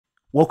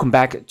Welcome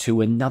back to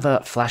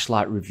another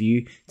flashlight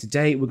review.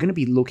 Today we're going to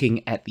be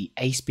looking at the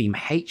Acebeam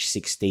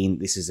H16.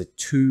 This is a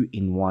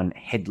 2-in-1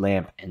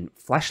 headlamp and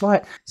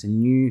flashlight. It's a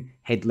new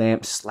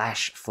headlamp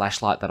slash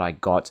flashlight that I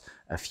got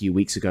a few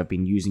weeks ago. I've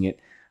been using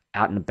it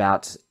out and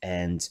about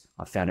and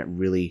I found it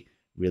really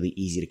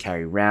easy to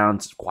carry around.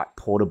 It's quite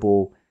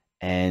portable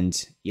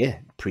and yeah,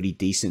 pretty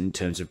decent in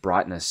terms of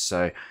brightness.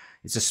 So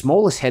it's the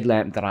smallest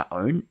headlamp that I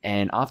own,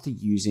 and after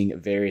using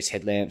various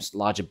headlamps,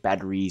 larger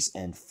batteries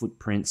and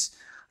footprints,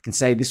 I can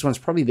say this one's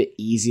probably the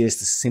easiest,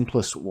 the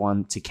simplest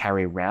one to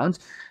carry around,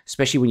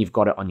 especially when you've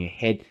got it on your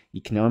head.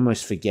 You can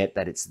almost forget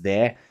that it's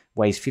there.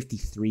 Weighs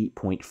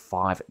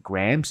 53.5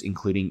 grams,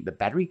 including the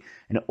battery,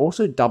 and it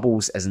also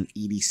doubles as an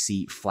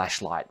EDC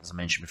flashlight, as I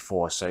mentioned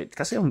before. So it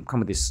does come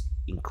with this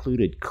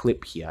included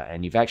clip here,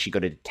 and you've actually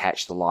got to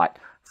detach the light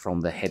from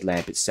the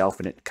headlamp itself,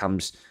 and it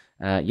comes,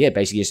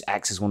 basically just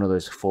acts as one of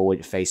those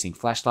forward-facing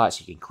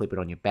flashlights. You can clip it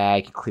on your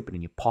bag, you clip it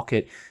in your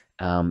pocket,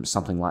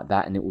 something like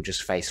that, and it will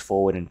just face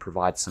forward and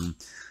provide some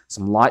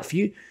light for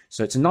you.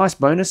 So it's a nice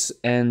bonus.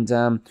 And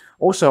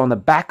also on the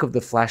back of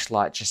the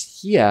flashlight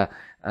just here,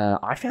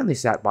 I found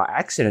this out by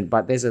accident,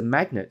 but there's a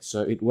magnet,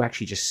 so it will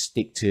actually just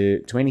stick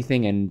to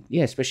anything. And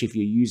yeah, especially if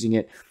you're using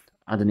it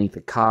underneath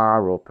a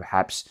car or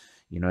perhaps,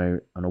 you know,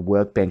 on a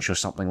workbench or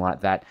something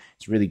like that,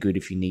 it's really good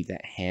if you need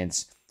that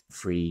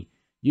hands-free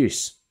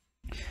use.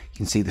 You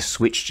can see the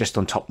switch just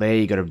on top there.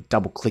 You got to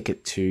double click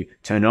it to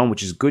turn it on,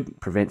 which is good. It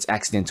prevents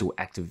accidental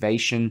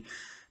activation.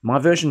 My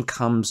version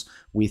comes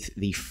with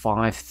the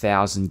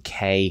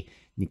 5000K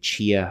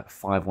Nichia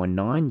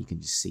 519. You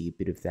can just see a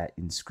bit of that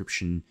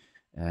inscription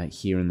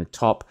here in the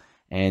top.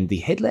 And the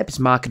headlamp is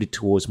marketed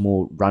towards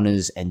more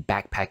runners and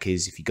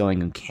backpackers if you're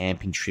going on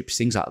camping trips,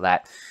 things like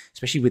that,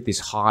 especially with this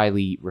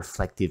highly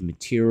reflective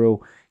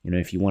material, you know,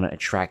 if you want to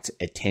attract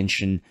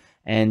attention.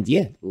 And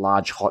yeah,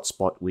 large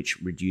hotspot, which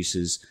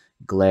reduces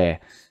glare.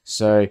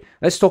 So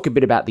let's talk a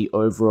bit about the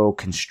overall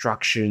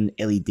construction,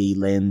 LED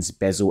lens,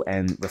 bezel,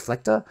 and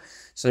reflector.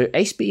 So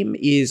Acebeam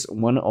is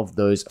one of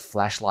those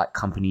flashlight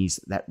companies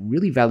that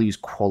really values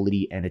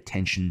quality and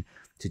attention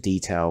to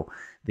detail.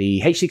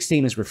 The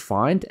H16 is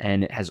refined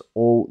and it has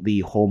all the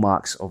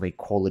hallmarks of a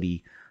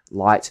quality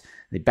light.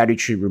 The battery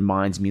tree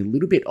reminds me a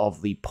little bit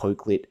of the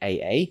Pokelit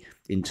AA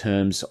in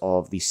terms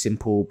of the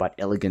simple but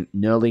elegant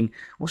knurling.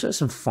 Also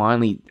some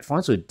fine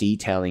sort of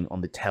detailing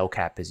on the tail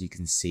cap, as you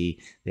can see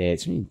there.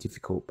 It's really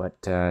difficult, but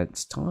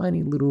it's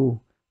tiny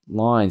little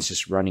lines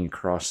just running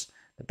across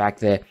the back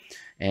there.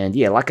 And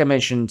yeah, like I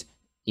mentioned,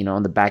 you know,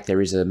 on the back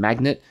there is a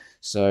magnet.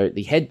 So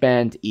the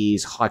headband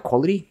is high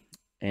quality,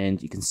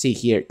 and you can see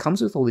here it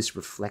comes with all this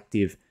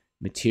reflective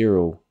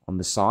material on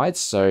the sides.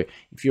 So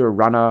if you're a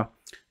runner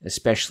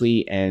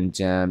especially, and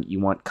you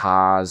want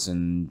cars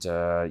and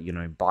you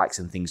know, bikes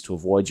and things to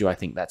avoid you, I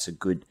think that's a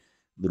good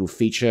little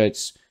feature.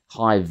 It's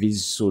high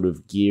vis sort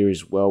of gear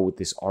as well, with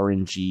this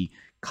orangey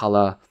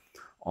color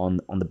on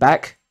the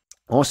back.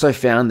 Also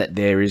found that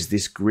there is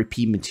this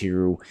grippy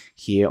material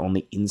here on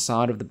the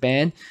inside of the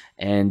band,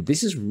 and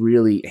this is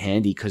really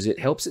handy because it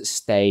helps it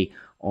stay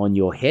on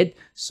your head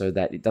so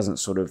that it doesn't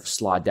sort of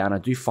slide down. I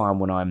do find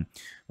when I'm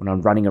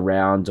running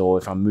around, or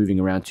if I'm moving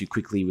around too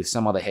quickly with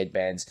some other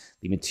headbands,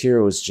 the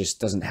materials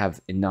just doesn't have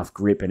enough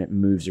grip and it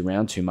moves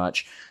around too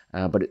much.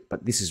 But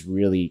this is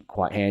really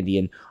quite handy,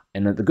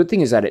 and the good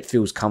thing is that it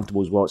feels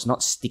comfortable as well. It's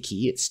not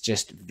sticky. It's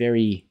just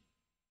very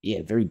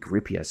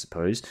grippy, I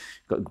suppose.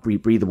 Got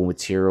breathable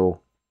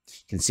material.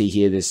 You can see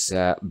here this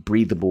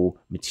breathable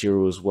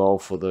material as well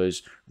for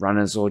those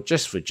runners or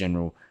just for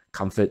general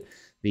comfort.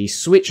 The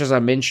switch, as I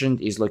mentioned,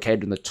 is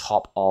located on the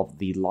top of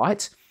the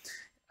light,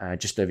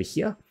 just over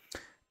here.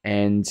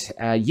 And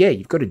yeah,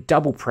 you've got to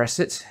double press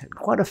it,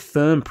 quite a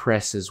firm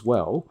press as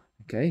well.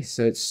 Okay,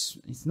 so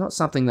it's not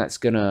something that's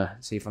gonna,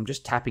 see, if I'm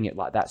just tapping it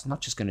like that, it's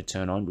not just gonna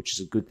turn on, which is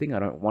a good thing. I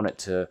don't want it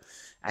to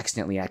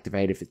accidentally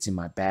activate if it's in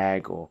my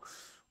bag or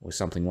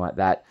something like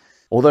that.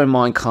 Although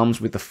mine comes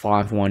with the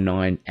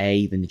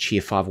 519A, the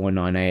Nichia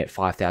 519A at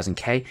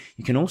 5000K,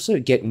 you can also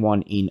get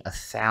one in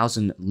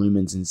 1000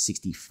 lumens and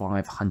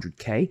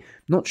 6500K.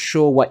 Not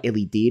sure what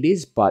LED it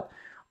is, but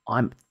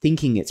I'm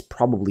thinking it's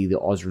probably the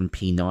Osram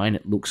P9.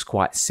 It looks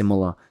quite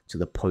similar to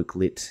the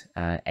Pokelit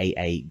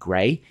AA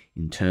Grey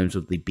in terms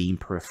of the beam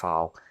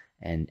profile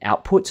and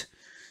output.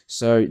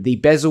 So the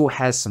bezel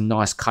has some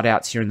nice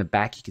cutouts here in the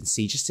back. You can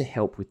see, just to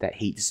help with that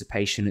heat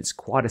dissipation. It's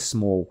quite a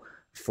small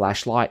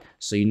flashlight,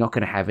 so you're not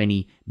going to have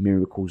any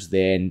miracles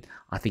there. And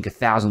I think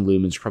 1000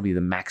 lumens is probably the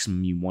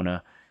maximum you'd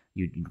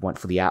want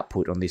for the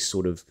output on this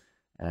sort of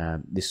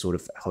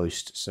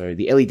host. So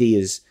the LED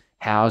is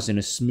housed in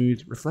a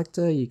smooth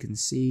reflector. You can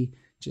see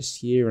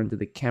just here under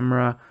the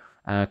camera.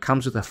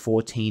 Comes with a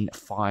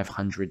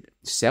 14500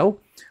 cell,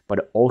 but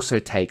it also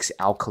takes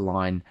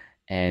alkaline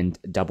and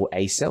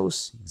AA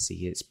cells. You can see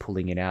here it's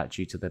pulling it out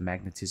due to the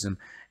magnetism.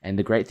 And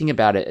the great thing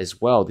about it as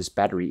well, this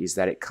battery, is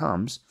that it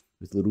comes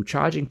with a little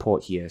charging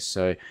port here.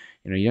 So,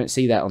 you know, you don't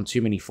see that on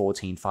too many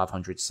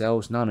 14500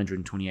 cells,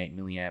 928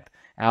 milliamp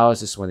hours.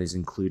 This one is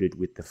included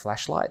with the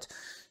flashlight.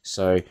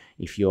 So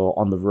if you're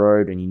on the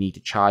road and you need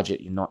to charge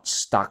it, you're not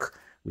stuck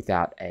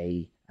without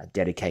a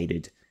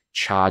dedicated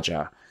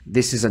charger.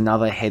 This is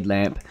another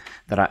headlamp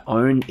that I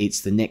own.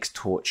 It's the Next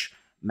Torch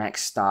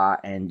Max Star,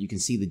 and you can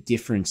see the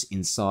difference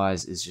in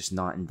size is just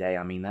night and day.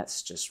 I mean,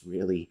 that's just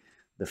really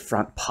the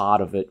front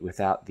part of it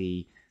without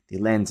the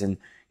lens. And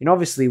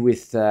obviously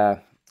with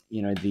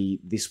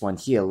this one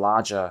here,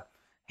 larger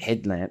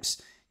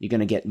headlamps, you're going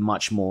to get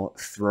much more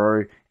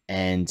throw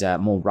and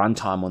more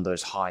runtime on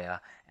those higher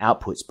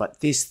outputs,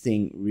 but this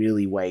thing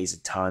really weighs a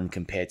ton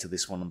compared to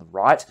this one on the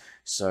right.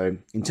 So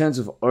in terms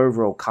of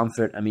overall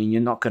comfort, I mean,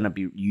 you're not going to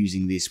be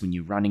using this when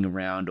you're running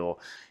around, or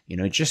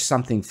just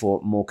something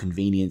for more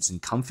convenience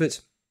and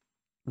comfort.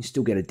 You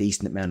still get a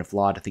decent amount of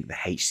light. I think the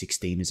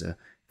H16 is a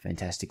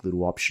fantastic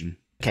little option.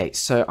 Okay,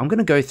 so I'm going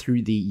to go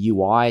through the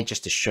UI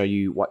just to show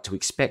you what to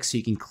expect. So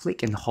you can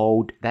click and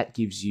hold. That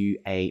gives you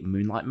a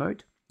moonlight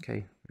mode.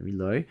 Okay, very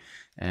low.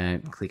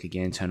 And click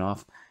again, turn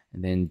off,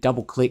 and then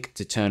double click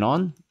to turn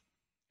on.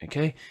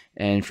 Okay,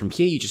 and from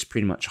here you just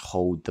pretty much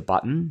hold the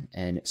button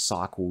and it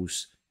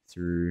cycles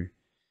through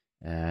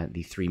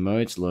the 3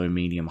 modes: low,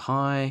 medium,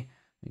 high.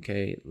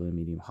 Okay, low,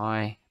 medium,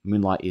 high.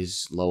 Moonlight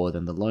is lower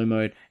than the low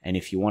mode, and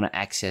if you want to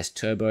access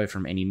turbo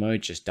from any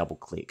mode, just double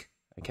click.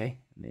 Okay,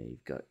 and there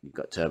you've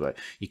got turbo.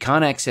 You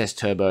can't access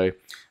turbo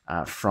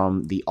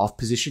from the off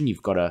position.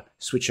 You've got to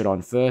switch it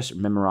on first. It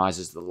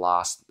memorizes the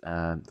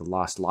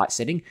last light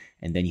setting,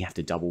 and then you have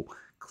to double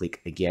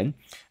click again.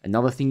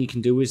 Another thing you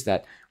can do is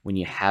that when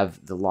you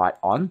have the light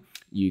on,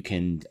 you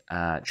can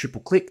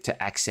triple click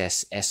to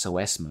access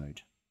SOS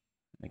mode.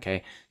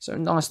 Okay, so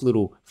nice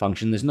little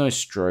function. There's no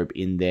strobe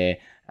in there.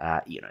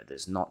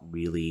 There's not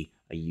really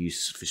a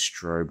use for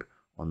strobe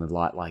on the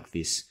light like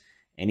this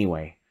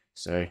anyway.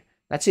 So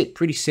that's it.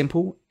 Pretty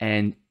simple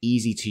and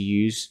easy to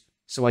use.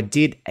 So I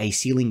did a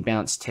ceiling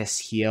bounce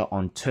test here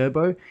on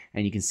turbo,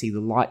 and you can see the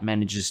light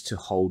manages to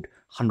hold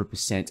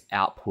 100%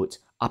 output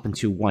up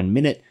until 1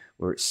 minute,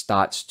 where it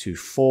starts to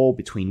fall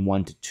between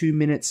 1 to 2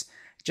 minutes.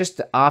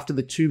 Just after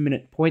the 2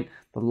 minute point,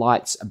 the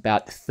light's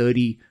about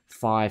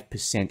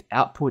 35%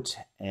 output,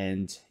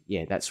 and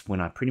yeah, that's when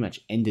I pretty much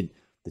ended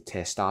the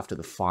test after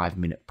the 5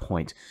 minute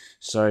point.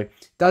 So it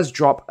does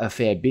drop a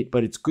fair bit,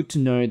 but it's good to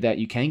know that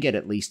you can get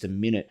at least a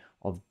minute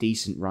of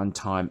decent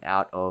runtime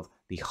out of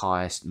the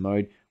highest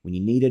mode when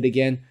you need it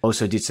again.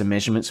 Also did some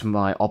measurements from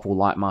my Opal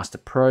Lightmaster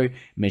Pro,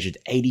 measured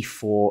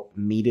 84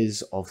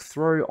 meters of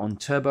throw on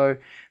turbo,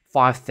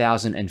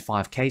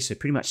 5,005K, so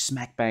pretty much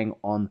smack bang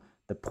on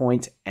the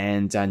point,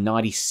 and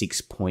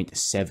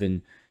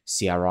 96.7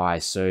 CRI.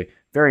 So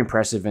very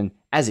impressive, and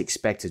as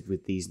expected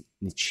with these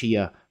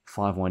Nichia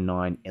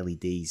 519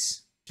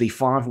 LEDs. The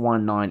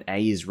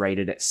 519A is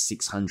rated at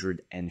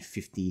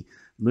 650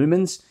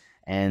 lumens,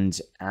 and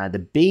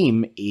the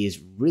beam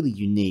is really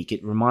unique.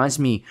 It reminds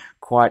me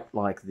quite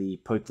like the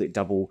Pokelit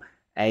Double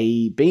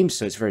A beam,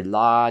 so it's very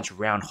large,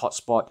 round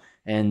hotspot,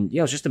 and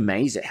yeah, I was just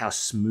amazed at how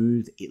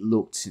smooth it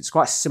looked. It's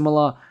quite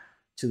similar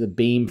to the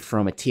beam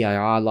from a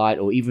TIR light,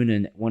 or even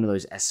in one of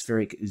those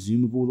aspheric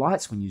zoomable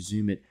lights when you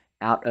zoom it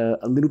out a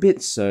little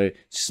bit. So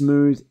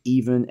smooth,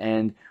 even,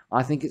 and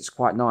I think it's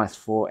quite nice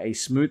for a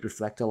smooth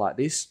reflector like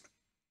this.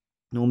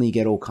 Normally you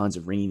get all kinds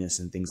of ringiness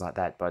and things like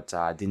that, but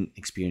I didn't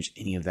experience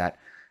any of that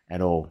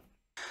at all.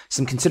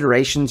 Some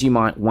considerations you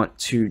might want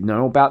to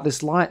know about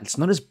this light: it's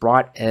not as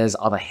bright as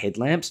other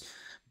headlamps,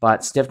 but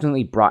it's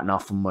definitely bright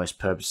enough for most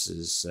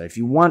purposes. So if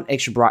you want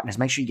extra brightness,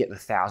 make sure you get the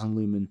 1000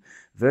 lumen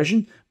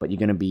version, but you're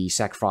going to be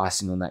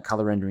sacrificing on that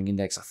color rendering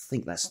index. I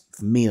think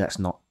for me, that's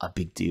not a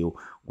big deal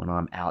when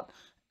I'm out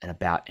and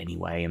about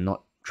anyway. I'm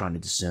not trying to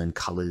discern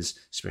colors,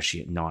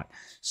 especially at night.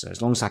 So as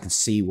long as I can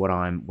see where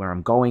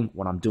I'm going,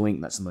 what I'm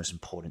doing, that's the most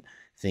important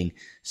thing.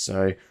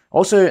 So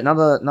also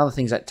another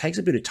thing is that it takes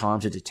a bit of time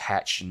to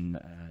detach and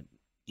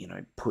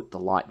put the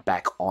light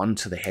back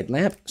onto the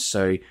headlamp.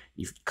 So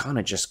you've kind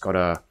of just got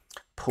to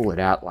pull it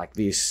out like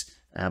this,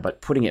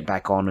 but putting it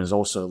back on is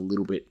also a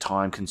little bit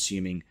time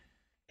consuming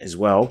as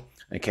well.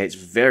 Okay, it's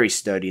very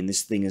sturdy, and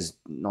this thing is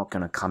not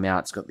going to come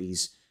out. It's got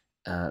these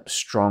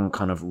strong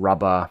kind of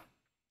rubber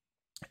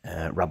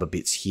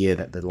bits here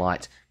that the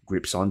light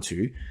grips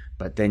onto,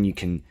 but then you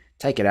can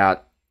take it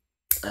out,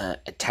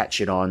 attach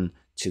it on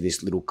to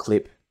this little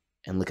clip,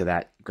 and look at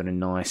that, you've got a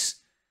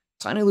nice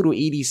tiny little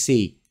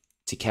EDC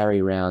to carry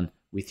around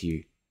with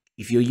you.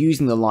 If you're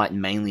using the light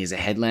mainly as a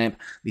headlamp,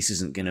 this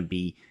isn't going to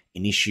be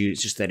an issue.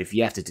 It's just that if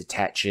you have to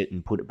detach it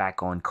and put it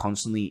back on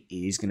constantly, it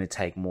is going to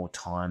take more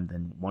time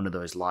than one of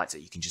those lights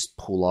that you can just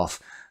pull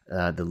off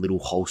the little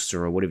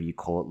holster, or whatever you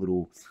call it,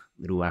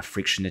 little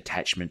friction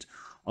attachment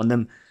on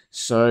them.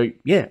 So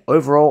yeah,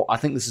 overall, I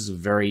think this is a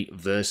very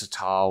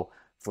versatile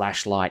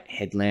flashlight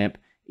headlamp.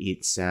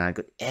 It's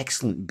got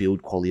excellent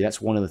build quality.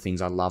 That's one of the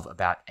things I love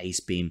about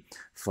Acebeam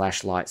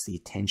flashlights: the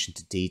attention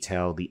to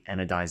detail, the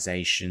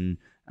anodization,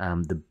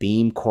 the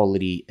beam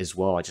quality as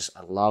well. I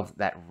love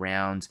that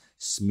round,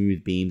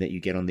 smooth beam that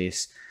you get on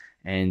this.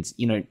 And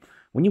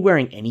when you're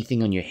wearing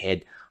anything on your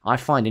head, I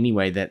find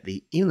anyway that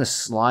even the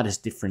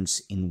slightest difference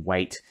in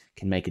weight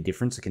can make a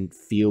difference. I can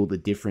feel the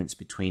difference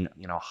between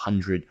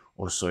 100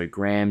 or so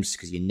grams,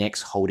 because your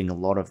neck's holding a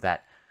lot of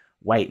that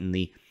weight, and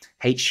the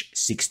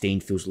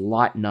H16 feels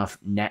light enough,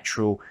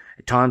 natural.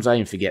 At times I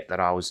even forget that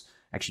I was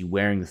actually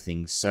wearing the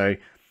thing. So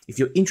if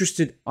you're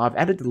interested, I've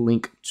added the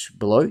link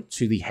below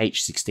to the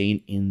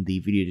H16 in the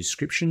video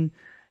description.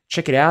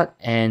 Check it out,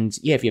 and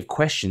yeah, if you have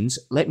questions,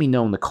 let me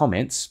know in the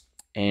comments,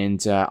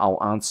 and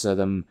I'll answer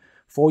them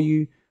for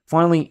you.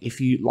 Finally,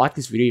 if you like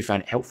this video, you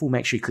found it helpful,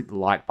 make sure you click the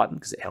like button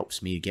because it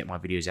helps me to get my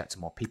videos out to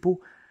more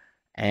people.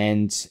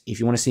 And if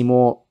you want to see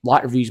more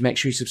light reviews, make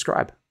sure you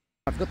subscribe.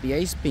 I've got the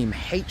Acebeam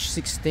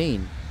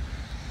H16,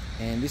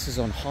 and this is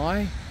on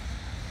high,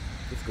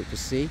 difficult to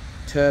see,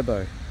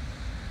 turbo.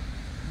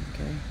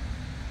 Okay,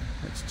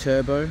 that's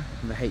turbo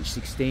on the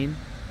H16.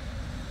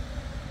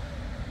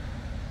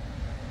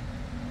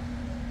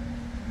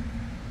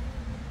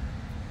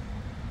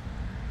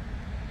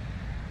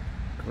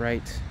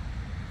 Great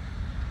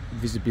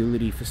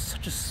visibility for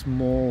such a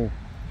small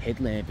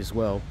headlamp as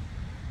well.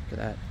 Look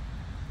at that.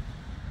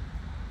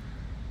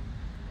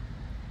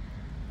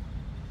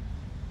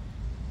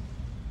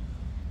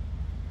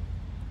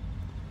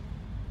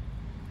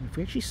 If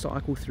we actually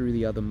cycle through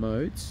the other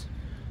modes,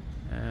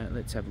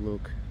 let's have a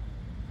look.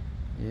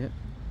 Yep,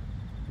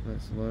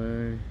 that's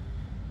low,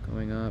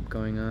 going up,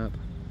 going up.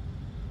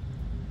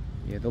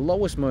 Yeah, the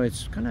lowest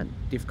mode's kind of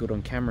difficult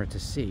on camera to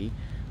see,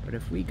 but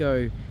if we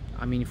go,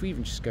 I mean, if we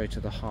even just go to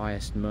the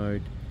highest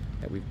mode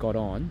that we've got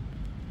on,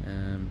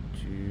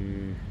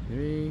 2,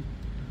 3,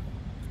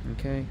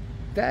 okay,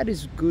 that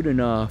is good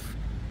enough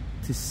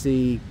to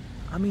see,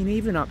 I mean,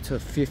 even up to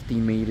 50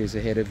 meters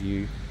ahead of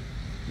you.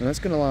 Now that's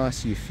going to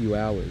last you a few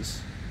hours.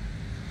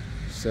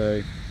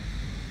 So,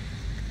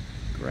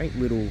 great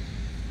little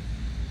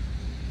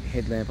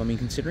headlamp. I mean,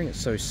 considering it's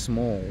so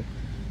small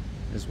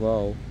as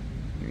well,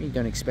 you really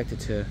don't expect it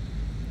to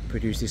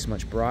produce this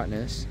much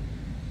brightness.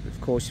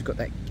 Of course, you've got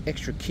that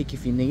extra kick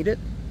if you need it,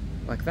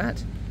 like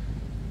that.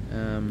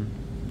 Turn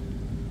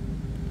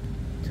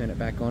it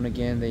back on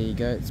again, there you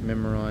go, it's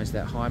memorized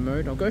that high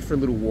mode. I'll go for a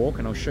little walk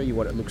and I'll show you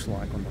what it looks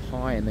like on the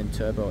high and then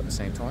turbo at the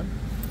same time.